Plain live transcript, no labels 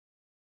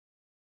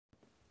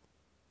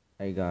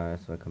Hey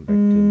guys, welcome back to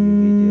a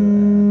new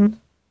video,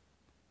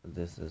 and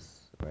this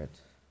is right.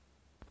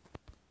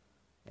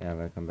 Yeah,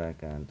 welcome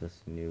back, and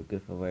this new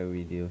giveaway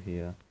video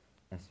here.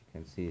 As you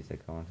can see, this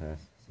account has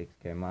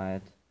 6k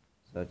might,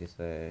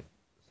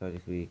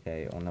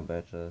 33k honor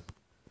badges.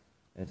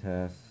 It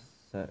has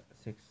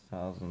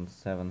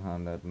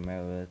 6,700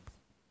 merits.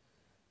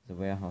 The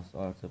warehouse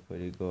also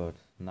pretty good.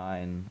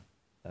 9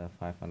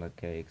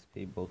 500k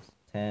XP books,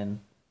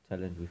 10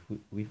 talent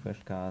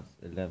refresh cards,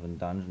 11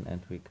 dungeon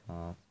entry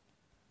cards.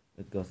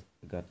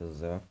 Got a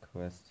Zerg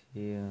quest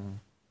here,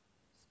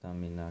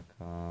 stamina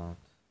card,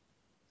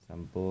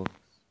 some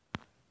books,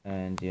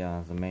 and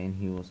yeah, the main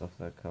heroes of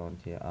the account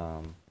here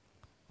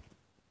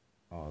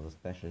or the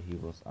special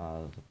heroes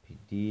are the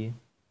PD,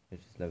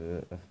 which is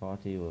level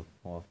 40 with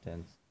 4 of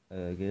 10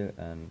 gil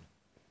and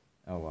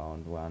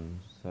around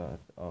 1/3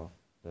 of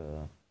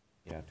the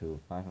to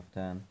 5 of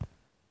 10,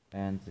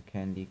 and the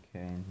Candy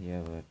Kane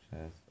here, which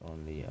has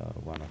only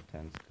 1 of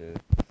 10 skill.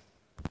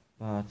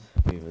 But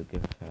we will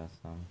give her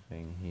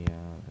something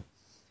here.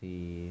 Let's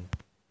see.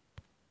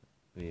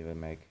 We will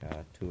make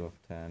her 2 of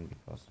 10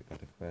 because we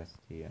got a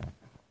quest here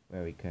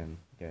where we can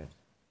get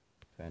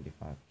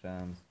 25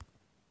 gems.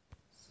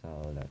 So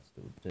let's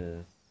do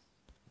this,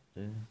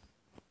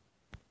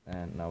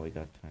 and now we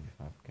got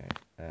 25k,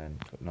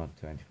 and not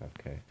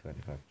 25k,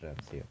 25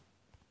 gems here.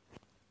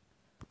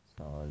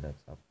 So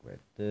let's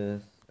upgrade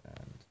this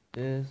and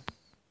this,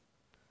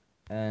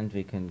 and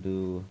we can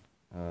do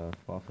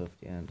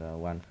 450 and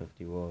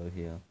 150 roll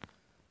here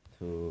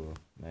to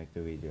make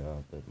the video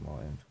a bit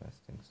more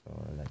interesting. So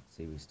let's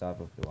see, we start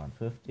with the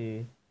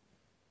 150.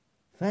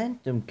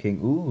 Phantom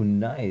King, ooh,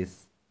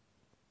 nice.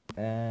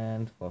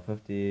 And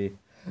 450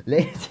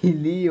 Lady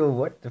Leo,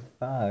 what the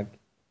fuck.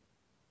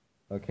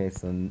 Okay,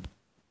 so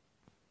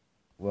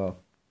well,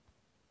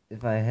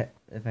 if I had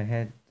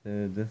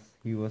this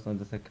heroes on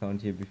this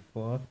account here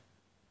before,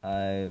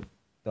 I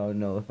don't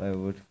know if I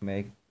would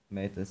made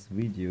this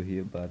video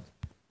here, but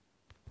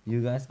you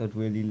guys got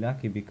really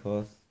lucky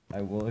because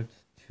I rolled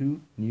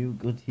 2 new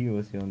good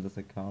heroes here on this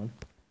account,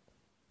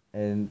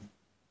 and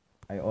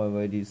I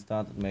already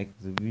started making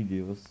the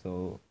video,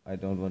 so I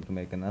don't want to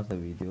make another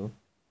video.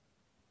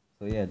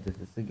 So yeah, this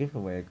is the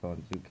giveaway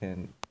account. You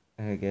can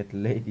get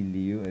Lady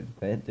Leo and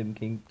Phantom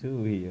King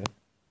 2 here.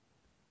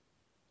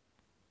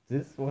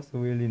 This was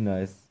really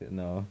nice, you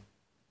know.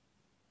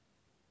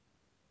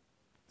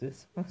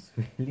 This was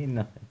really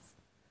nice.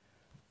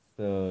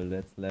 So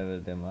let's level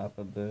them up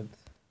a bit.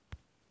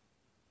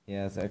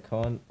 Yes, I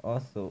account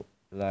also,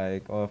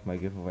 like all of my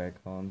giveaway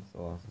accounts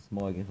or the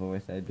small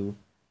giveaways I do,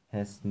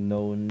 has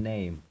no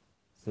name.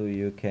 So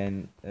you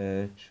can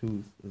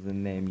choose the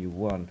name you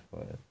want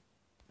for it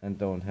and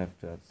don't have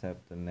to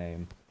accept the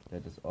name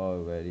that is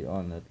already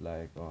on it,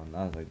 like on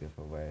other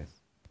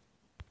giveaways.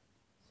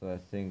 So I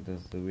think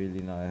this is a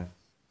really nice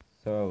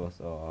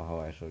service, or how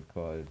I should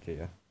call it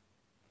here.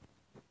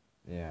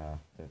 Yeah,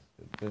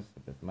 this a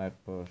bit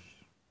might push.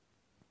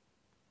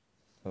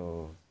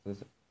 So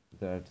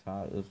the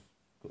altar is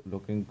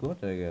looking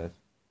good, I guess.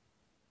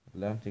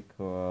 Atlantic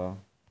Core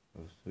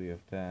with 3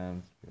 of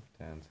 10s, 3 of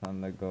 10s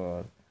Thunder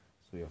God,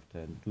 3 of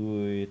 10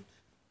 Druid.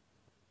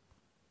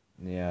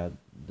 Yeah,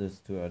 these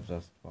 2 are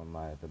just for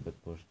might, a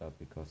bit pushed up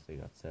because they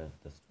got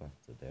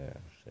self-destructed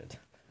there. Shit.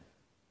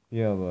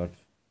 Yeah, but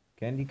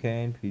Candy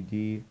Kane,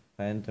 PD,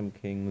 Phantom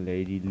King,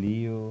 Lady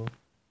Leo.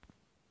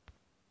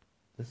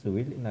 This is a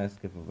really nice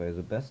giveaway,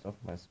 the best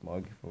of my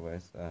small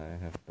giveaways I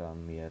have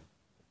done yet.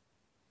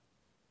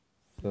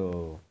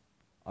 So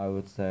I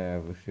would say I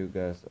wish you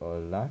guys all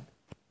luck.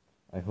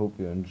 I hope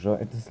you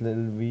enjoyed this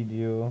little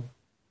video.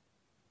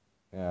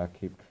 Yeah,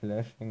 keep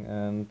clashing,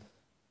 and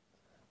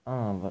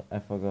but I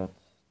forgot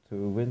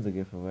to win the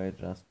giveaway.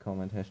 Just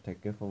comment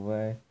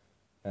 #giveaway,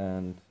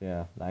 and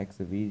yeah, like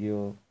the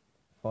video.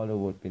 Follow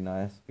would be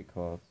nice,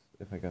 because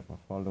if I get more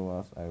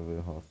followers I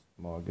will host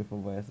more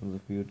giveaways in the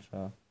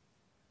future.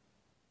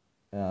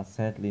 Yeah,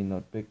 sadly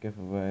not big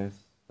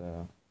giveaways.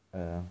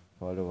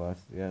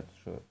 Followers yet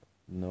should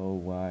know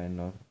why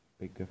not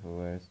big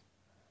giveaways.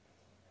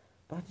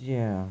 But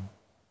yeah,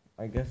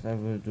 I guess I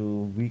will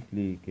do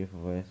weekly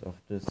giveaways of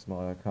this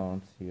small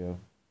accounts here,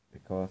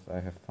 because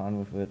I have fun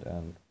with it,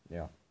 and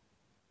yeah,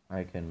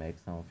 I can make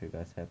some of you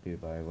guys happy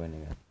by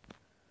winning it.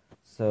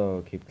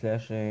 So keep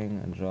clashing,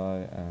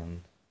 enjoy,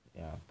 and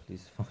yeah,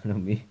 please follow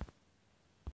me.